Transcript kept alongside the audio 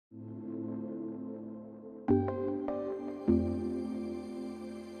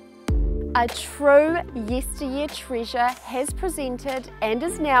A true yesteryear treasure has presented and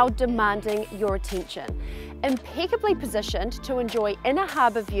is now demanding your attention. Impeccably positioned to enjoy inner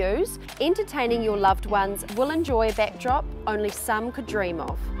harbour views, entertaining your loved ones will enjoy a backdrop only some could dream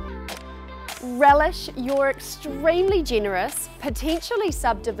of. Relish your extremely generous, potentially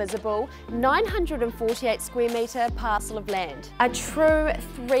subdivisible 948 square metre parcel of land. A true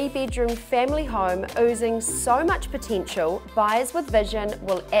 3-bedroom family home oozing so much potential, buyers with vision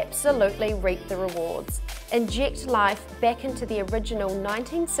will absolutely reap the rewards. Inject life back into the original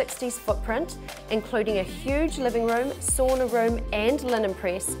 1960s footprint, including a huge living room, sauna room and linen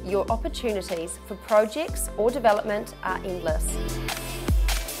press. Your opportunities for projects or development are endless.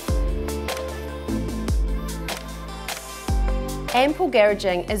 Ample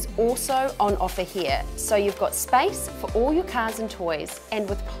garaging is also on offer here, so you've got space for all your cars and toys, and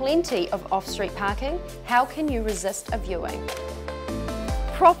with plenty of off-street parking, how can you resist a viewing?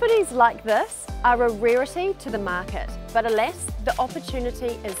 Properties like this are a rarity to the market, but alas, the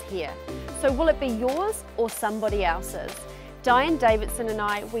opportunity is here. So will it be yours or somebody else's? Diane Davidson and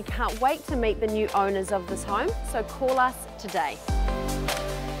I, we can't wait to meet the new owners of this home, so call us today.